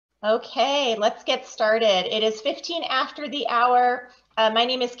Okay, let's get started. It is 15 after the hour. My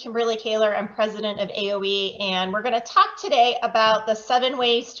name is Kimberly Kaler. I'm president of AOE, and we're going to talk today about the 7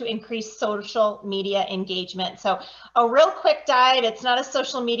 ways to increase social media engagement. So a real quick dive. It's not a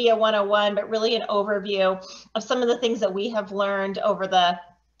social media 101, but really an overview of some of the things that we have learned over the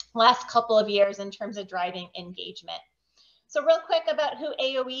last couple of years in terms of driving engagement. So real quick about who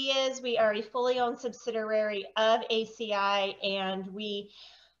AOE is. We are a fully owned subsidiary of ACI, and we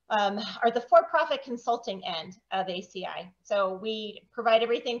are the for-profit consulting end of ACI. So we provide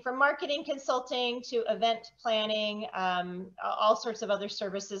everything from marketing consulting to event planning, all sorts of other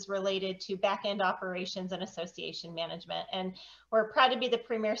services related to back-end operations and association management. And we're proud to be the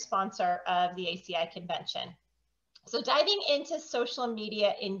premier sponsor of the ACI convention. So diving into social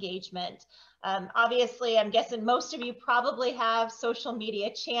media engagement. Obviously, I'm guessing most of you probably have social media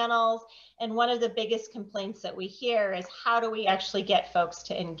channels, and one of the biggest complaints that we hear is how do we actually get folks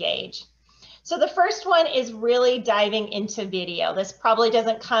to engage? So the first one is really diving into video. This probably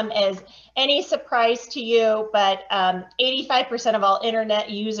doesn't come as any surprise to you, but 85% of all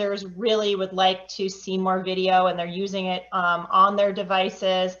internet users really would like to see more video, and they're using it on their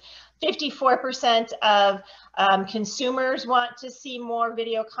devices. 54% of consumers want to see more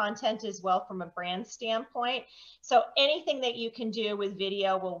video content as well from a brand standpoint. So anything that you can do with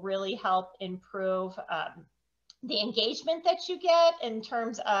video will really help improve the engagement that you get in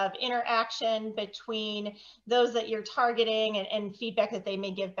terms of interaction between those that you're targeting and feedback that they may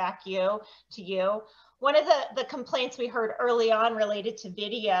give back to you. One of the complaints we heard early on related to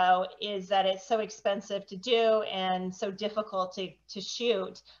video is that it's so expensive to do and so difficult to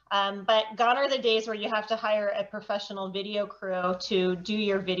shoot. But gone are the days where you have to hire a professional video crew to do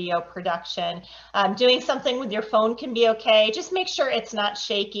your video production. Doing something with your phone can be okay. Just make sure it's not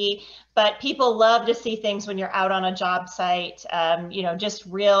shaky. But people love to see things when you're out on a job site, just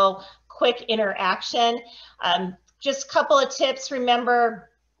real quick interaction. Just a couple of tips. Remember,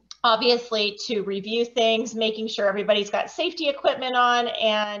 obviously, to review things, making sure everybody's got safety equipment on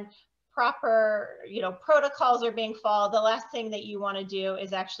and proper, protocols are being followed. The last thing that you want to do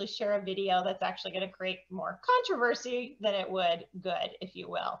is actually share a video that's actually going to create more controversy than it would good, if you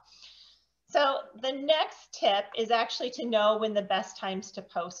will. So the next tip is actually to know when the best times to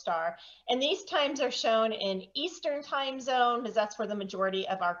post are. And these times are shown in Eastern time zone, because that's where the majority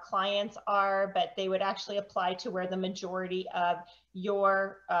of our clients are, but they would actually apply to where the majority of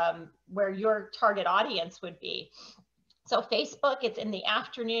where your target audience would be. So Facebook, it's in the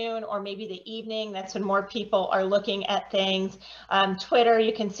afternoon or maybe the evening. That's when more people are looking at things. Twitter,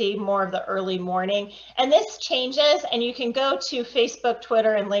 you can see more of the early morning. And this changes, and you can go to Facebook,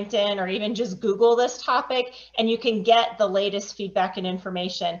 Twitter, and LinkedIn, or even just Google this topic, and you can get the latest feedback and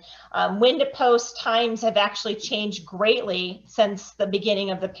information. When to post times have actually changed greatly since the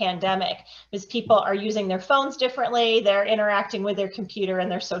beginning of the pandemic, because people are using their phones differently, they're interacting with their computer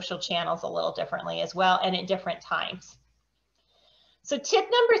and their social channels a little differently as well, and at different times. So tip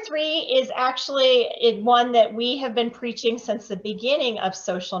number 3 is actually one that we have been preaching since the beginning of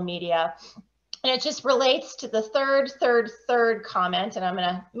social media. And it just relates to the third comment. And I'm going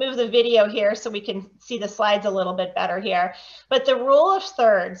to move the video here so we can see the slides a little bit better here. But the rule of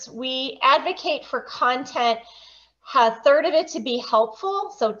thirds, we advocate for content, a third of it to be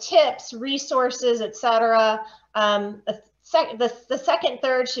helpful. So tips, resources, etc. The second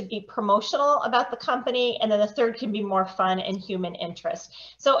third should be promotional about the company, and then the third can be more fun and human interest.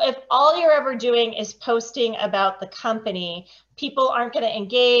 So if all you're ever doing is posting about the company, people aren't going to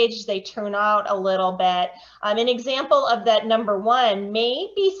engage, they tune out a little bit. An example of that number 1 may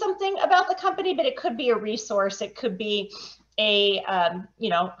be something about the company, but it could be a resource, it could be a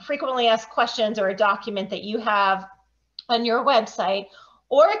frequently asked questions or a document that you have on your website.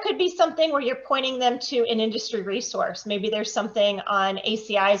 Or it could be something where you're pointing them to an industry resource. Maybe there's something on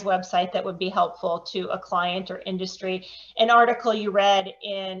ACI's website that would be helpful to a client or industry, an article you read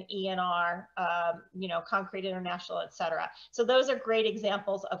in ENR, Concrete International, etc. So those are great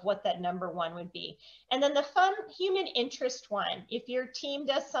examples of what that number 1 would be. And then the fun human interest one, if your team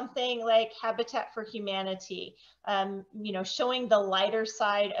does something like Habitat for Humanity, showing the lighter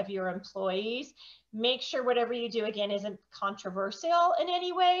side of your employees, make sure whatever you do, again, isn't controversial in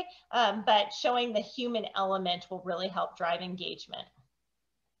any way, but showing the human element will really help drive engagement.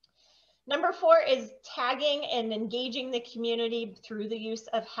 Number 4 is tagging and engaging the community through the use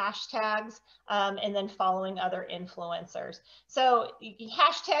of hashtags, and then following other influencers. So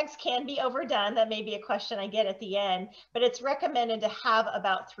hashtags can be overdone. That may be a question I get at the end, but it's recommended to have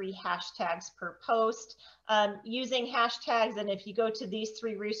about 3 hashtags per post. using hashtags. And if you go to these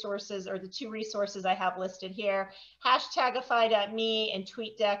 3 resources, or the 2 resources I have listed here, hashtagify.me and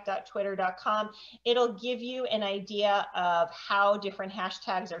tweetdeck.twitter.com, it'll give you an idea of how different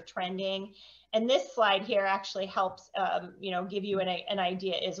hashtags are trending. And this slide here actually helps, give you an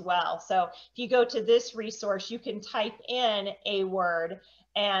idea as well. So if you go to this resource, you can type in a word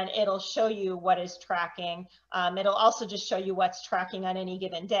and it'll show you what is tracking. It'll also just show you what's tracking on any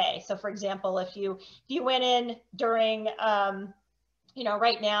given day. So for example, if you went in during,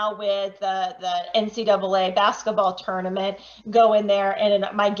 right now with the NCAA basketball tournament, go in there, and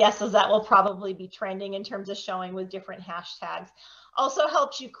my guess is that will probably be trending in terms of showing with different hashtags. Also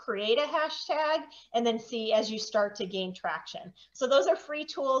helps you create a hashtag and then see as you start to gain traction. So those are free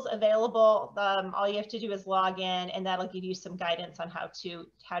tools available. All you have to do is log in, and that'll give you some guidance on how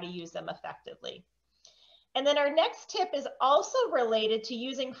to use them effectively. And then our next tip is also related to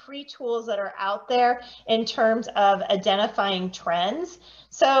using free tools that are out there in terms of identifying trends.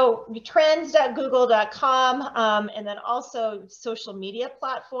 So trends.google.com, and then also social media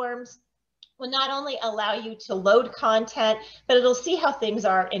platforms will not only allow you to load content, but it'll see how things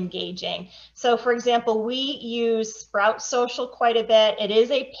are engaging. So for example, we use Sprout Social quite a bit. It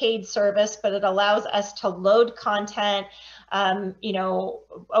is a paid service, but it allows us to load content a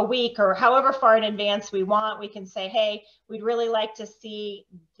week or however far in advance we want. We can say, hey, we'd really like to see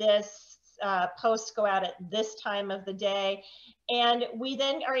this post go out at this time of the day. And we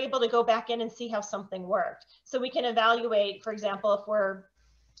then are able to go back in and see how something worked. So we can evaluate, for example, if we're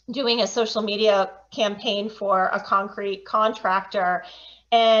doing a social media campaign for a concrete contractor,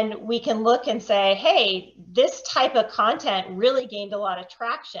 and we can look and say, hey, this type of content really gained a lot of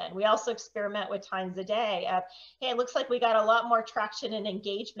traction. We also experiment with times a day. Hey, it looks like we got a lot more traction and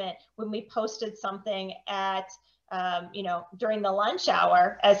engagement when we posted something at during the lunch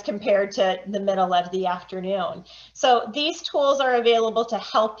hour as compared to the middle of the afternoon. So these tools are available to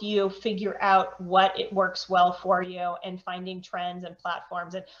help you figure out what it works well for you and finding trends and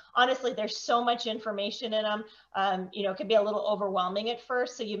platforms. And honestly, there's so much information in them. It can be a little overwhelming at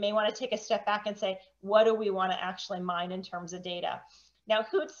first. So you may want to take a step back and say, what do we want to actually mine in terms of data? Now,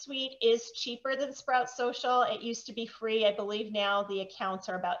 Hootsuite is cheaper than Sprout Social. It used to be free. I believe now the accounts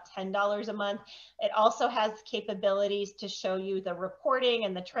are about $10 a month. It also has capabilities to show you the reporting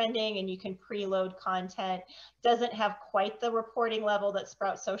and the trending, and you can preload content. Doesn't have quite the reporting level that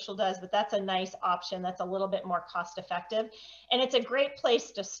Sprout Social does, but that's a nice option that's a little bit more cost effective. And it's a great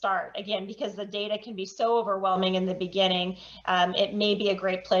place to start, again, because the data can be so overwhelming in the beginning. It may be a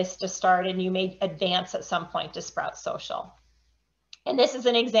great place to start, and you may advance at some point to Sprout Social. And this is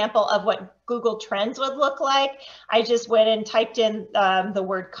an example of what Google Trends would look like. I just went and typed in the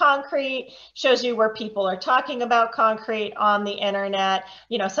word concrete, shows you where people are talking about concrete on the internet,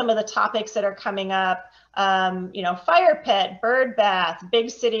 some of the topics that are coming up, fire pit, bird bath,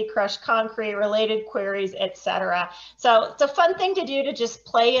 big city crushed concrete, related queries, etc. So it's a fun thing to do, to just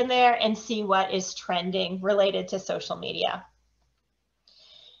play in there and see what is trending related to social media.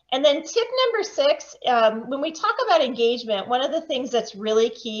 And then tip number 6, when we talk about engagement, one of the things that's really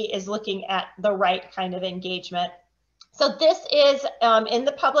key is looking at the right kind of engagement. So this is in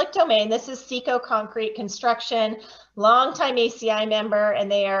the public domain. This is Seco Concrete Construction, longtime ACI member, and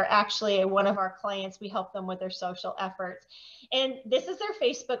they are actually one of our clients. We help them with their social efforts. And this is their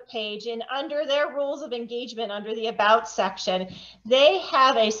Facebook page, and under their rules of engagement, under the About section, they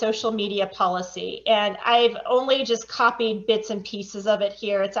have a social media policy. And I've only just copied bits and pieces of it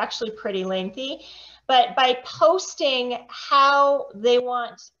here. It's actually pretty lengthy. But by posting how they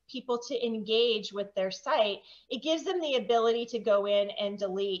want people to engage with their site, it gives them the ability to go in and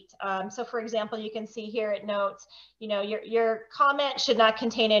delete. So for example, you can see here it notes, your comment should not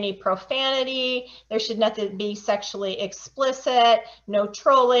contain any profanity. There should not be sexually explicit, no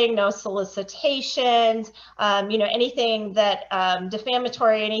trolling, no solicitations, anything that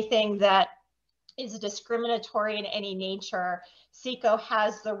defamatory, anything that is discriminatory in any nature. Seco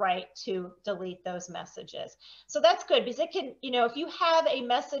has the right to delete those messages. So that's good, because it can, if you have a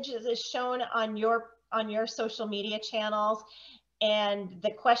message that is shown on your social media channels, and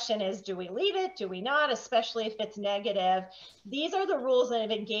the question is, do we leave it? Do we not? Especially if it's negative. These are the rules of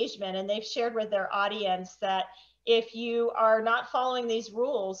engagement, and they've shared with their audience that if you are not following these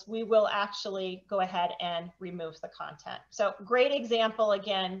rules, we will actually go ahead and remove the content. So great example,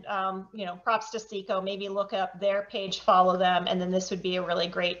 again, props to Seco. Maybe look up their page, follow them, and then this would be a really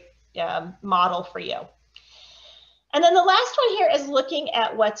great model for you. And then the last one here is looking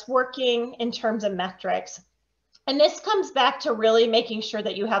at what's working in terms of metrics. And this comes back to really making sure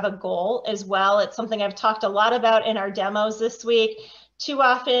that you have a goal as well. It's something I've talked a lot about in our demos this week. too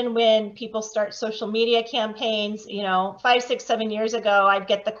often when people start social media campaigns, 5, 6, 7 years ago, I'd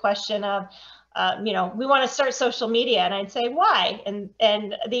get the question of, we want to start social media. And I'd say, why? And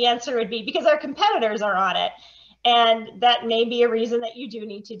the answer would be because our competitors are on it. And that may be a reason that you do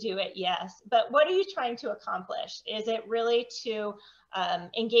need to do it, yes. But what are you trying to accomplish? Is it really to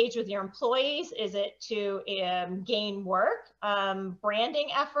engage with your employees? Is it to gain work, branding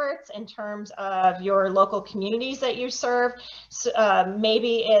efforts in terms of your local communities that you serve? So,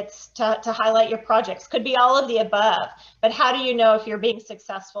 maybe it's to highlight your projects. Could be all of the above. But how do you know if you're being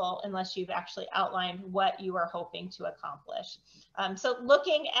successful unless you've actually outlined what you are hoping to accomplish? So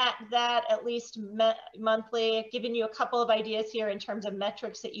looking at that at least monthly, giving you a couple of ideas here in terms of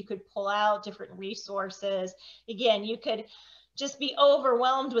metrics that you could pull out, different resources. Again, you could just be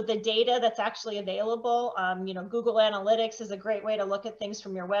overwhelmed with the data that's actually available. Google Analytics is a great way to look at things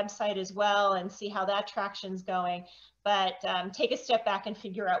from your website as well and see how that traction's going. But take a step back and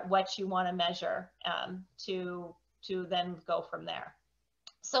figure out what you want to measure to then go from there.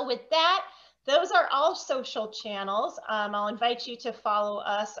 So with that, those are all social channels. I'll invite you to follow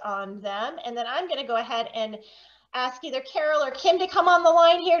us on them. And then I'm going to go ahead and ask either Carol or Kim to come on the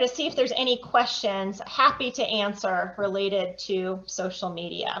line here to see if there's any questions. Happy to answer related to social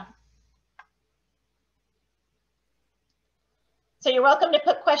media. So you're welcome to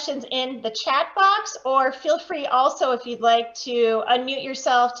put questions in the chat box, or feel free also if you'd like to unmute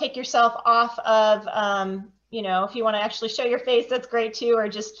yourself, take yourself off of, if you want to actually show your face, that's great too, or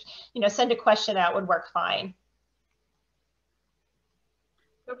just, send a question out would work fine.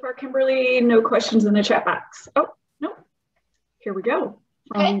 So far, Kimberly, no questions in the chat box. Oh, no, here we go.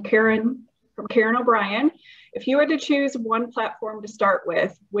 From Karen O'Brien. If you had to choose one platform to start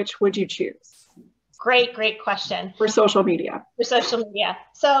with, which would you choose? Great question. For social media. For social media.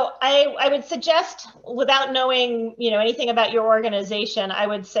 So I would suggest, without knowing anything about your organization, I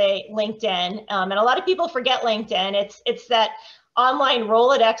would say LinkedIn. And a lot of people forget LinkedIn. It's that online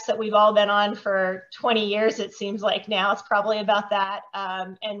Rolodex that we've all been on for 20 years, it seems like now. It's probably about that.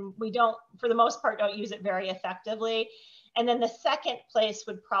 And we don't, for the most part, don't use it very effectively. And then the second place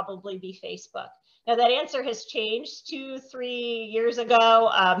would probably be Facebook. Now that answer has changed 2-3 years ago.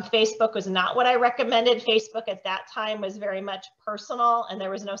 Facebook was not what I recommended. Facebook at that time was very much personal, and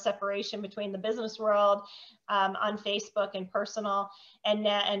there was no separation between the business world on Facebook and personal. And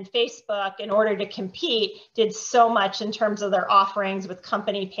Facebook, in order to compete, did so much in terms of their offerings with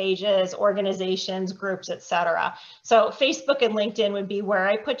company pages, organizations, groups, etc. So Facebook and LinkedIn would be where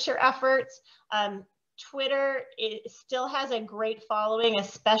I put your efforts. Twitter, it still has a great following,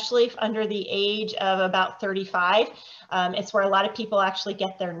 especially under the age of about 35. It's where a lot of people actually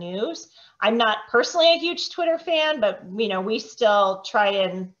get their news. I'm not personally a huge Twitter fan, but we still try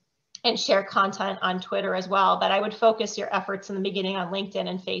and share content on Twitter as well. But I would focus your efforts in the beginning on LinkedIn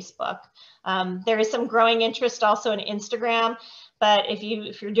and Facebook. There is some growing interest also in Instagram. But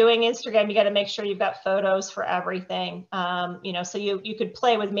if you're doing Instagram, you got to make sure you've got photos for everything. So you could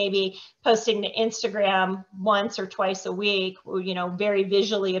play with maybe posting to Instagram once or twice a week, very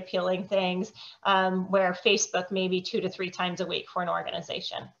visually appealing things, where Facebook maybe 2 to 3 times a week for an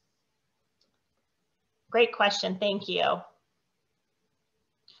organization. Great question, thank you.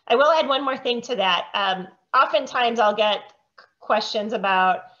 I will add one more thing to that. Oftentimes I'll get questions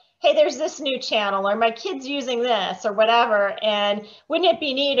about, hey, there's this new channel, or my kid's using this, or whatever, and wouldn't it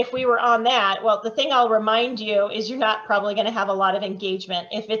be neat if we were on that? Well, the thing I'll remind you is you're not probably going to have a lot of engagement.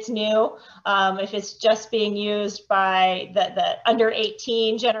 If it's new, if it's just being used by the under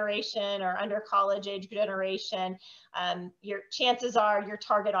 18 generation or under college age generation, your chances are your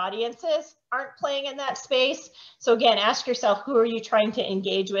target audiences aren't playing in that space. So again, ask yourself, who are you trying to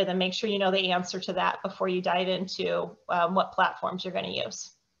engage with, and make sure you know the answer to that before you dive into what platforms you're going to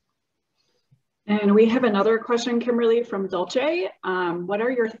use. And we have another question, Kimberly, from Dulce. What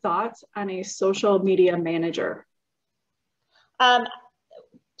are your thoughts on a social media manager?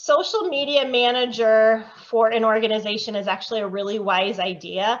 Social media manager for an organization is actually a really wise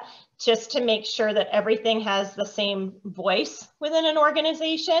idea, just to make sure that everything has the same voice within an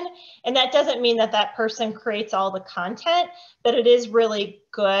organization. And that doesn't mean that that person creates all the content, but it is really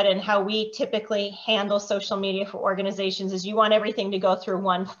good. And how we typically handle social media for organizations is you want everything to go through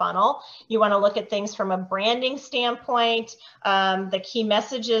one funnel. You want to look at things from a branding standpoint, the key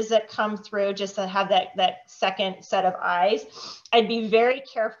messages that come through, just to have that second set of eyes. I'd be very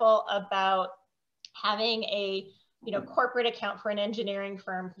careful about having a corporate account for an engineering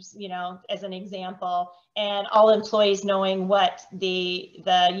firm, as an example, and all employees knowing what the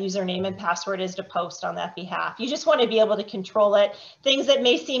username and password is to post on that behalf. You just want to be able to control it. Things that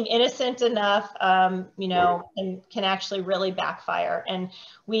may seem innocent enough, you know, and can actually really backfire. And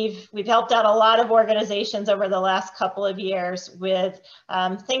we've helped out a lot of organizations over the last couple of years with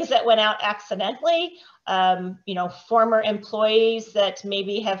things that went out accidentally. You know, former employees that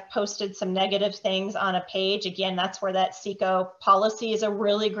maybe have posted some negative things on a page. Again, that's where that SECO policy is a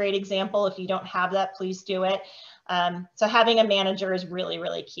really great example. If you don't have that, please do it. So having a manager is really,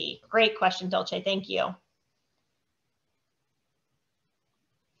 really key. Great question, Dolce. Thank you.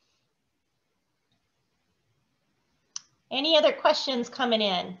 Any other questions coming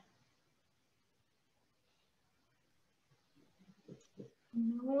in?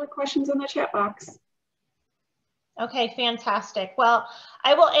 No other questions in the chat box. Okay, fantastic. Well,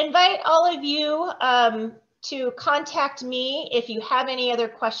 I will invite all of you to contact me if you have any other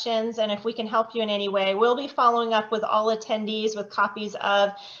questions and if we can help you in any way. We'll be following up with all attendees with copies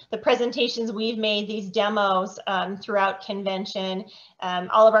of the presentations we've made, these demos throughout convention.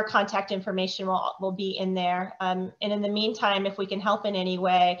 All of our contact information will be in there. And in the meantime, if we can help in any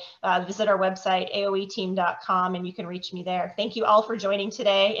way, visit our website, aoeteam.com, and you can reach me there. Thank you all for joining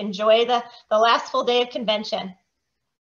today. Enjoy the last full day of convention.